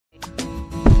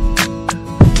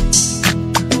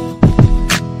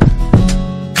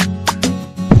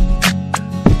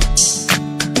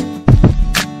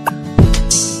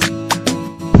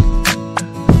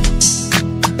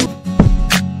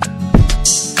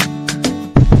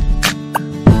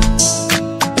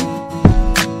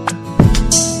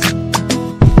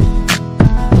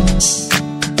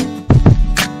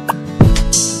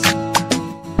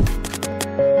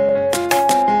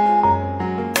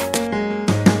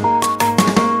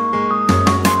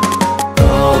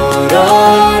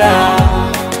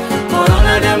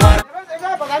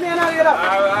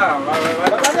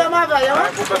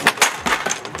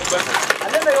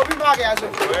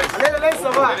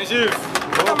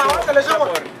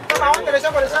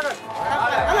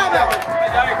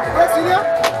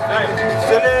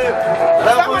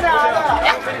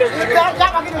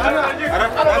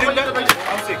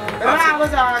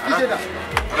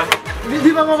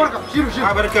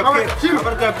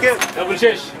دبل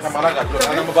شيش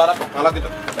انا مبارك على كده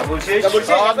دبل شيش خالص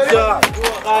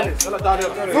يلا تعال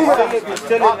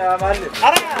استلم يا معلم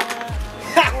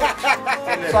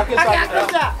ساكن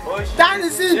تعال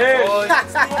نسيب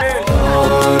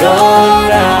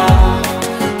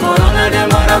كورونا ده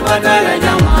مرة بدل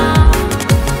جماعة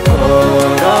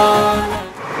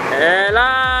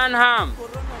إعلان هام.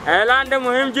 إعلان ده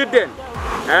مهم جدا.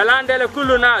 إعلان ده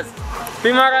لكل الناس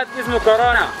في مرض اسمه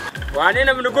كورونا،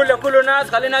 وعنينا بنقول لكل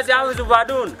الناس خلي الناس يحافظوا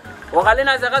بعدون وخلي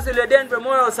الناس يغسلوا اليدين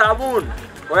بمويه وصابون.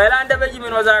 وإعلان ده بيجي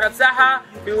من وزارة الصحة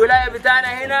في ولاية بتاعنا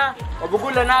هنا،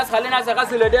 وبقول للناس خلي الناس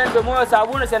يغسلوا اليدين بمويه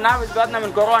وصابون عشان نحافظ بعضنا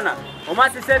من كورونا، وما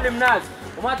تسلم ناس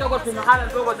وما تقعد في محل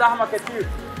فوق زحمة كتير.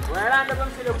 وإعلان ده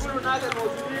بمشي لكل الناس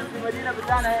الموجودين في المدينة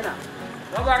بتاعنا هنا.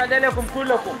 وبعد لكم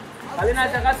كلكم خلي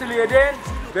الناس يغسلوا اليدين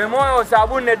بمويه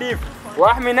وصابون نظيف،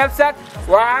 واحمي نفسك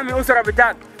واحمي الأسرة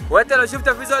بتاعك. وانت لو شفت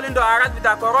في زول عنده اعراض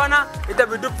بتاع كورونا انت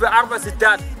بتدق في 4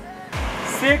 ستات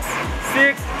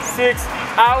 666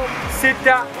 او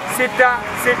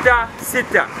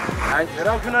 666.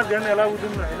 في ناس يعني لا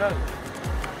ودمنا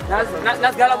هناك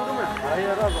ناس قالوا بدمنا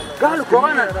قالوا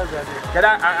كورونا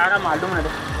كده انا معلومنا ده.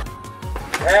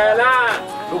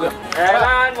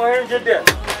 اعلان مهم جدا،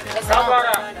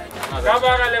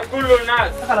 خبر لكل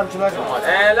الناس. اعلان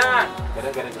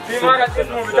في مرض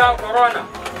اسمه بتاع كورونا،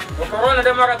 وكورونا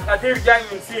ده مرض خطير جاي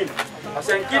من الصين،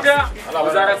 عشان كده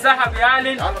وزارة الصحة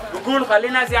بيعلن بيقول خلي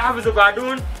الناس يحافظوا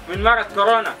بعدون من مرض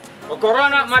كورونا.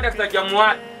 وكورونا ما ده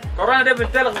تجمعات، كورونا ده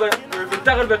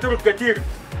بينتقل بطرق كتير.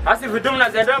 هسه في دمنا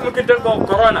زي ده ممكن تلقى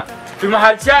كورونا، في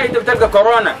محل شاي انت بتلقى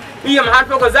كورونا، اي محل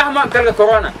فوق زحمة بتلقى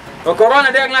كورونا. وكورونا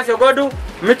ده الناس يقعدوا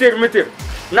متر،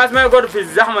 الناس ما يقعدوا في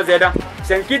الزحمة زي ده.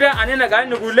 عشان كده أنا قاعدين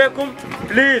نقول لكم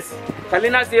بليز خلي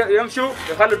الناس يمشوا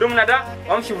يخلوا دمنا ده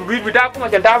وامشوا في البيت بتاعكم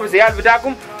عشان تحفظ عيال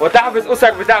بتاعكم وتحفظ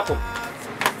أسر بتاعكم.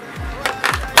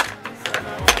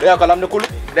 ده كلام ده كله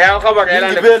ده خبر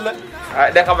اعلان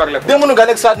ده خبر لكم. ده منو قال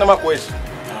لك ساعتنا ما كويس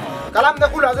كلام ده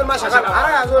كله هذول ما شغال.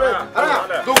 انا يا زول انا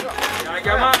يا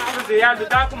جماعه حفظوا العيال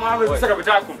بتاعكم وحفظوا الأسر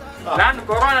بتاعكم، لأن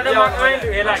كورونا ده ما له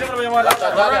علاج.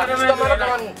 كورونا ده ما له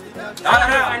علاج.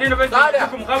 أنا بس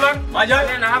بديكم خبر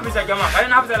خلينا نحافظ يا جماعه، خلينا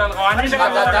نحافظ على القوانين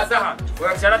بتاعت وزارة الصحة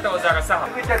وإرشادات وزارة الصحة.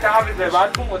 أنت تحافظ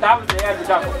لبعضكم وتحافظ للعيال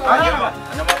بتاعكم. انا ما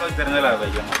بقدر نلعب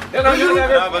يا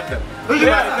جماعه، ما بقدر.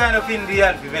 كان في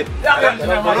ريال في بيت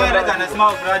وين كان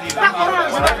اسمعوا فرادي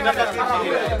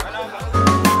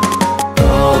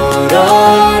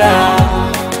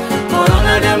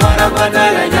كورونا ده مرض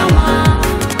بدل جماعة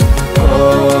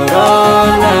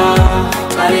كورونا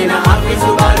خلينا نحافظ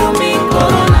بعض من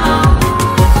كورونا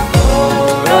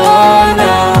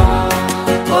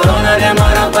كورونا ده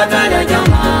مرض بدل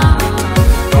جماعة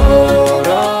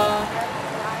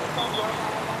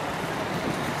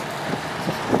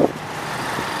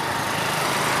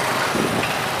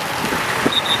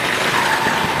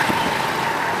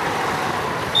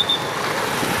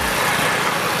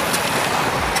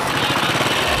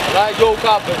لا جو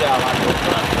كاب يا مان،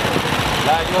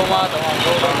 لا جو ما تمام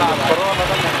جو كاب كورونا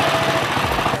ده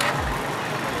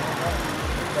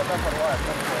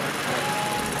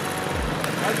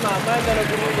اسمع ما عندنا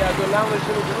قروش يا دول، نعمل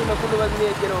شنو قرونا كله بس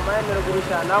 100 كيلو، ما عندنا قروش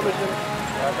نعمل شنو؟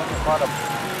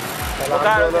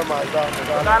 وكان بس يقول ما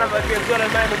عندنا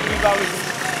قروش بعمل شنو؟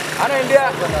 أنا عندي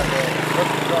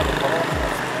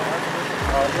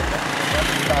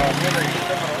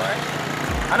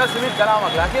أنا سمعت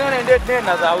كلامك، لكن أنا عندي 2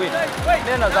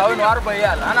 نزاوين و4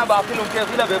 عيال، أنا باكلهم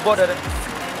كيف إلا ببودر.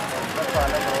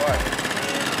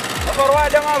 الفرواي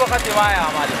ده ما بخطي معايا يا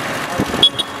معلم.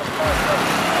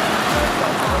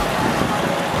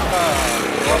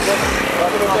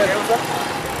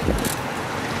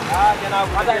 جناب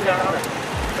هذا اللي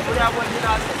تقول يا ابو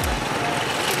الجناز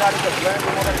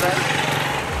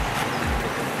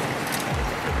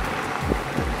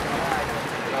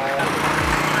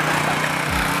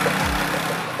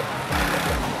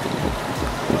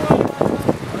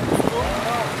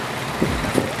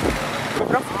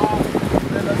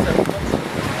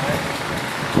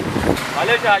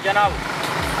معلش يا جناب،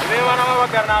 المهم انا ما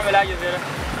بقدر نعمل حاجه زي ده.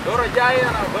 الدور الجاي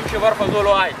انا بمشي برفع زول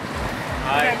واحد.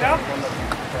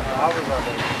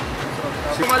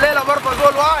 الليله برفع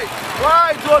زول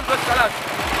واحد زول بس خلاص.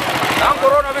 الان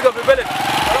كورونا بقى في البلد.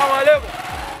 السلام عليكم.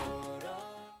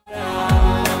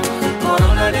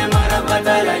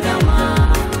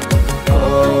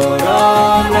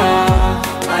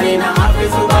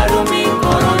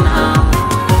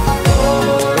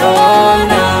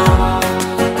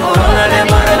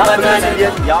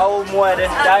 Yau mua đây,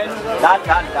 đây,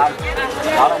 đan.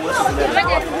 Đó là mua sắm đây.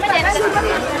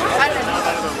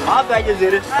 Apa aja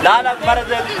zir? Lana marad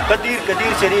kadir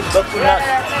seri bakunas.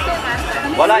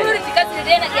 Walai.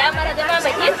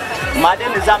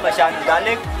 Madin nizam ashan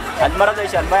dalik. Al marad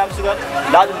ashan mayam sugar.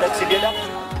 Lazim taksiliya.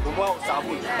 Rumah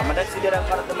sabun. Kamu taksiliya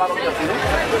marad malam taksilu.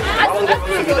 Malam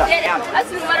taksilu kita.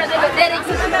 Asli marad berdiri.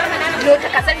 Lo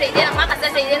kasar dia, mak kasar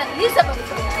dia. Ni sebab.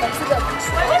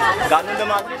 Ganun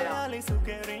naman.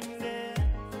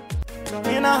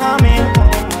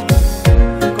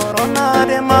 Corona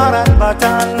de marat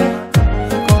batan,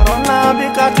 Corona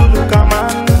bikatulu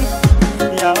kaman,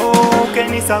 yao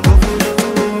kenisa gufulu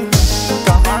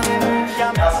kaman.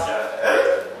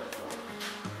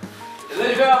 Ini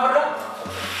juga apa?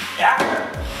 Ya.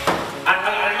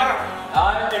 Al-marah.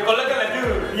 Kalau kita lanjut,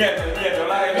 dia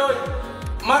dolar itu.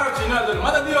 Marah Cina tu,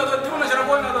 mana dia tu mana cara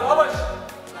buat tu, apa?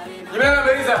 Gimana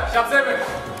berisa? Siap siapa?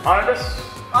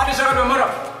 Ada cara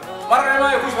marah. Marah ni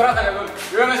mah kuis berat kan tu.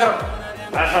 Gimana cara?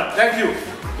 Thank you.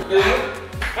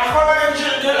 Kalau yang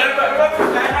jadi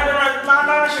ada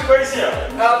mana sih kuisnya?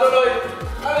 Betul.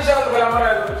 Ada cara tu kalau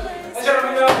marah tu. Cara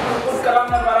mina kuis kalau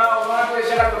marah, mana kuis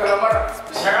cara tu kalau marah.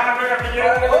 Sekarang mereka pikir.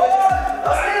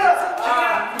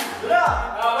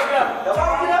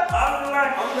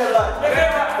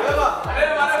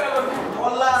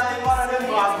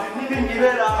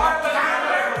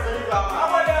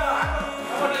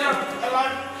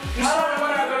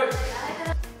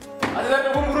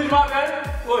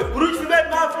 Buruj fi bait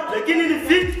maaf, lakini ni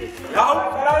fit.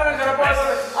 Yao.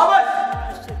 Abad.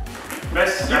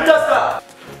 Bes. Yitasa.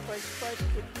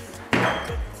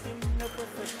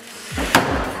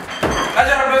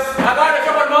 Ajar bes. Ada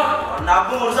kabar mah.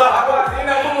 Nabu Murza. Ini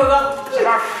Nabu Murza.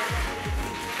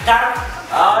 Kan?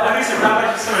 Dari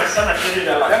seberapa sana jadi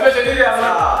dah. Yang jadi dia.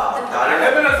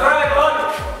 Ibn Nasrani kan?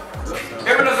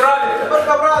 Ibn Nasrani.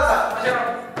 Berkabrasa.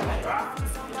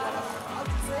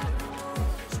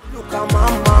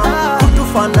 Mama, kutu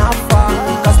fanafa,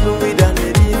 kaslu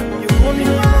widaneri, yukumi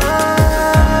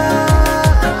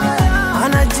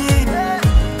anajid.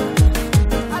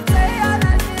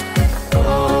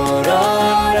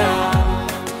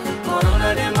 Corona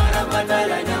de mara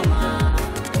batala jama.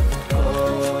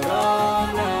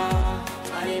 Corona.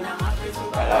 Arena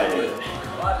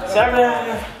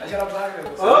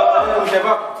Oh,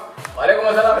 siapa?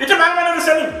 Waalaikumsalam. Itu mana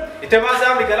salim? Itu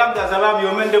masa kami kalam dah salam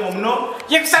yomen de mumno.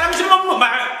 Yang salam semua mu,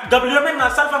 WMN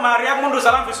Salva Maria mundu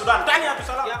salam di Sudan. Tanya apa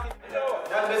salam?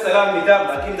 Dan salam kita,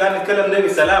 makin dan kalam de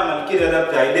salam kira dah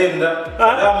taiden dah.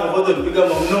 Salam mubudun biga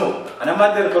mumno. Anak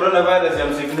mater coronavirus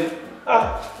yang sikne.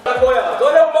 Koya,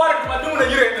 tolong barak madung na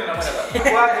jire ini nama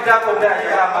kita. Wah kita kau dah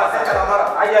ya masa kalau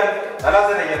marah, ajar, salah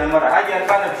sana jangan marah, ajar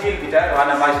kan feel kita,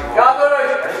 mana masih. Ya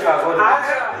tolong.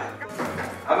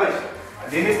 Apa?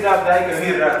 Jenis dah dah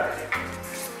kemira.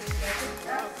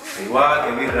 Wah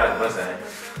kemira bahasa.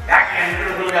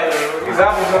 Kita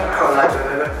bukan kalau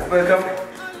bukan.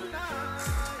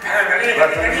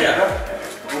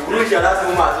 Guru jalan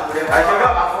semua masuk.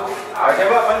 Aja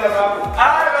mana kamu?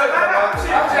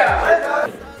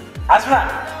 Asma,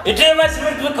 itu masih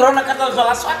betul corona kata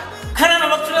soal asma. Karena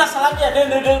nama tulah salam dia,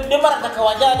 dia marah tak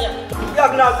wajah dia. Ya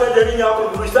kenapa jadinya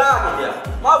aku berusaha dia?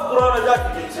 Maaf corona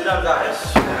jadi sedang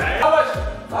guys. Awas,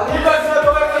 kita sudah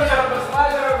berbicara cara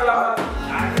bersemangat dalam.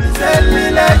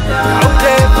 Selileta,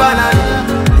 aude banani.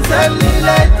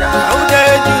 Selileta, aude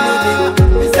junudi.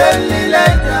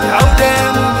 Selileta, aude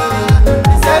mumiri.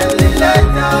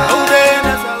 Selileta, aude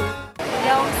nasawi.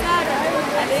 يا وسارة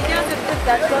الإجازة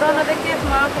بتبدأ الكورونا ده كيف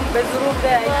معكم بالظروف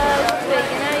ده؟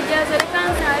 أنا إجازة كان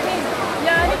سالين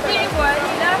يعني تعبوا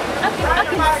علي لا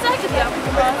أكل ساكت يا أخو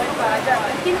ما في حاجة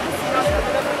لكن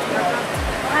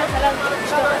هاي خلاص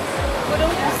بتشتغل ولو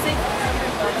تسيب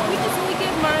وتسوي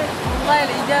كيف معي والله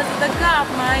الإجازة ده كعب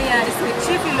معي يا اسمك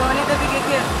شوفي لوني ده بقى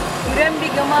كيف ورم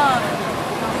بقى ما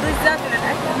في ذاته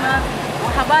للأكل ما في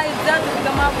وحبايب ذاته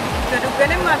بقى ما في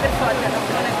كدوكلم ما بيرفع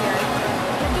تلفونك يعني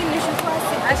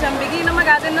عشان بقينا ما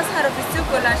قاعدين نسهر في السوق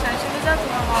ولا عشان شنو ذاته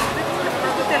ما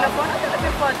موجود تلفونات ولا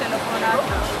بيرفعوا تلفونات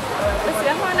بس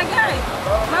يا اخو انا قاعد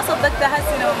ما صدقت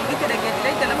احسن لو جيت لقيت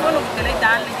لي تلفون وقلت لي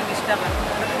تعال نجي نشتغل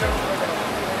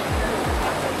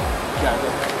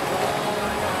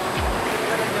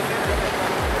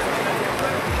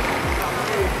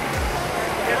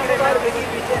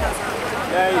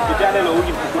Vijana na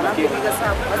uji mkuki.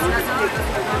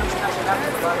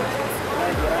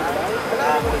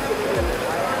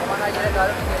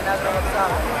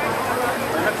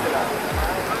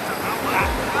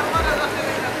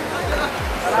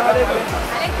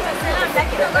 عليكم السلام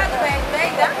لكن اقعد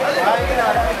بعيدة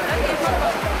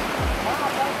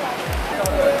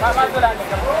ما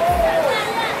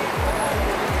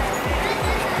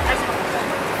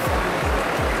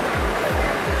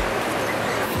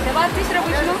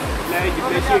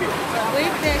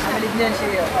تنين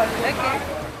شيء. اوكي.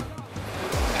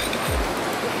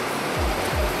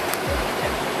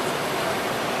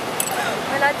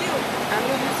 ملاتيو.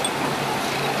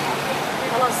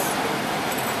 خلاص.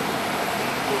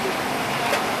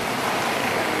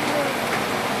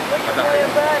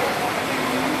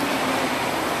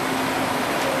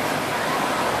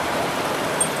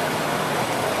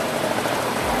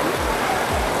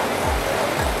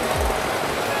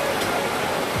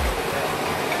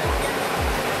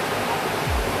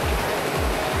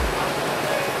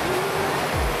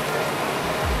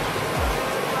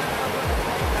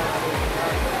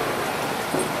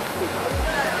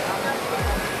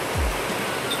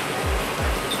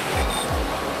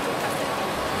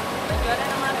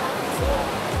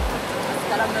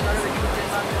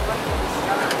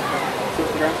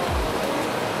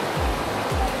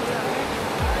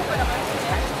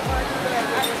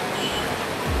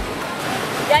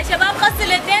 يا شباب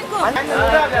غسلوا يدينكم.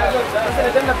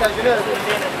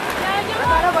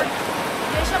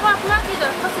 يا شباب ما كده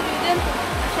غسلوا يدينكم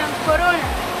عشان كورونا.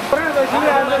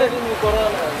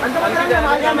 لا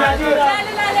ما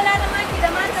كده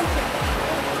ما تمشي.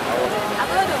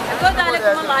 اقعدوا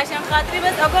عليكم الله عشان خاطري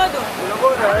بس اقعدوا.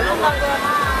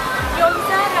 يوم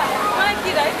سارة ما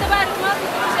كده انت بعرف ما في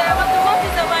شيء وقت ما في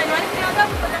زباين ما نفسي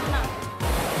نقف فتحنا.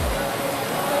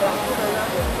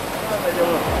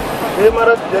 في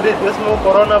مرض جديد اسمه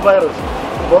كورونا فيروس.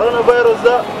 كورونا فيروس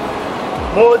ده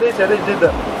مؤذي شديد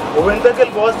جدا وبينتقل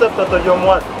بواسطة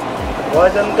التجمعات،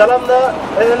 وعشان الكلام ده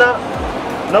احنا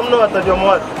نمنع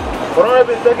التجمعات. كورونا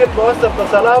بينتقل بواسطة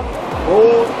السلام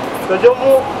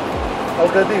وتجمع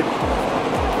الكثير،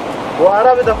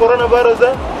 وأعراض كورونا فيروس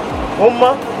ده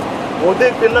هم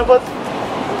وضيق في النفس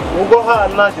وجوها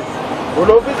الناشف.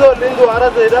 ولو في زول عنده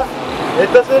أعراض زي ده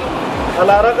يتصل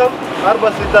على رقم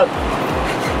 46.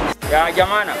 يا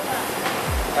جماعة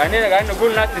أنا قاعد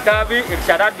نقول ناس تتابع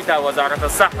إرشادات بتاع وزارة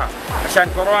الصحة عشان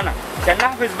كورونا، عشان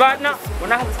نحفظ بعضنا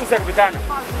ونحفظ أسر بتاعنا.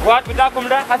 الوقت بتاعكم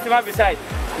ده حسي ما بيساعد،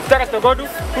 افترض تقعدوا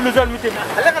كل زول مثل.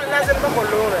 خليك الناس اللي ما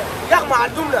كلونا يا أخي مع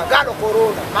الجملة قالوا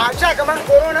كورونا، مع الشيء كمان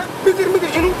كورونا متر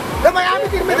شنو؟ لما يا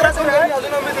متر أصلا يا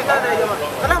زلمة متر ثاني يا جماعة.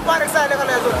 كلام فارغ سهل كلام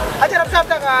يا زلمة. أجرب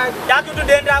شافتك يا كنتوا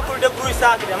دين راكل دكوي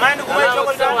ساكت ما عندكم أي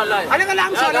شغل والله. أنا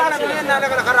كلام شغال أنا من هنا أنا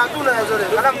خرجتونا يا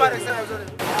زلمة. كلام فارغ سهل يا زلمة.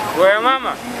 ويا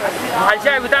ماما مع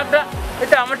الشاي بتاعك ده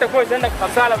انت عملت كويس عندك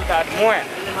خسالة بتاعت مويه.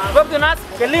 برضه ناس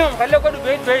كلمهم خليه يقعدوا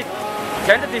بعيد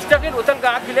عشان انت تشتغل وتلقى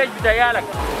عقل ايش بتاع عيالك.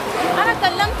 انا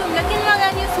كلمتهم لكن ما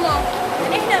قاعد يسمعوا.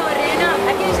 احنا وريناهم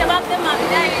لكن الشباب ده ما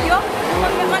بداية اليوم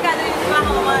ما قادرين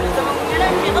يتفاهموا معنا. زمان قلنا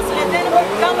لهم في غسل يدينا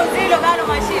قاموا يزيلوا قالوا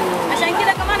ماشيين. عشان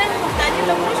كده كمان احنا محتاجين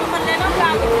لقروش وخليناهم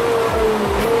قاعدين.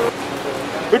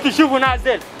 انتوا شوفوا ناس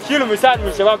ديل شيلوا مثال من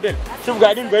الشباب ديل، شوف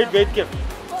قاعدين بعيد كيف.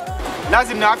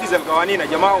 لازم نعفز القوانين يا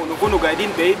جماعه ونكونوا قاعدين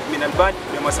بعيد من الباب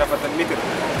بمسافه المتر.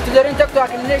 تقدرين تقطعوا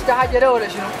ليش حاجه ده ولا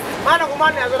شنو؟ ما أنا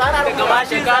كمان يا زلمة أنا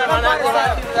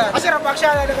أشرب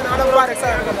بكشة أنا مبارك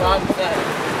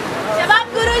شباب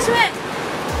قروش وين؟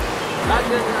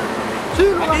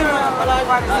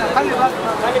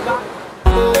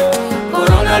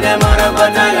 كورونا ده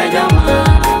مرضنا يا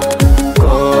جماعة.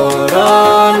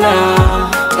 كورونا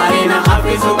خلينا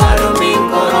نحافظوا بالنا من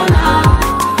كورونا.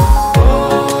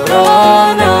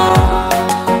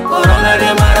 كورونا ده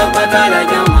مرضنا يا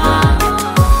جماعة.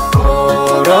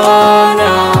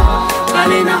 كورونا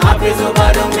خلينا نحافظوا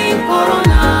بالنا من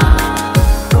كورونا.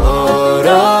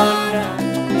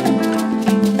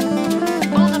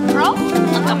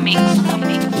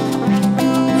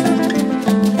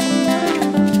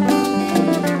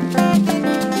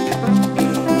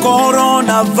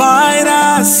 كورونا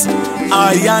فيروس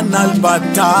عيان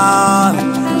البطال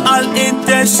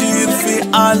الانتشار في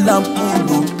العالم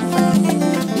كله.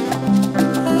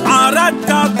 عرض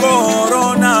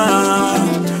كورونا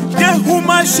جهوم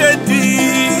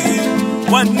شديد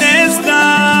والنزلة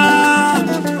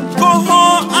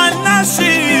كوهو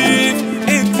النشيف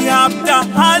اتياب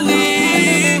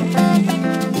تحالي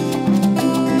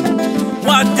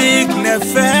وديك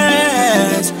نفس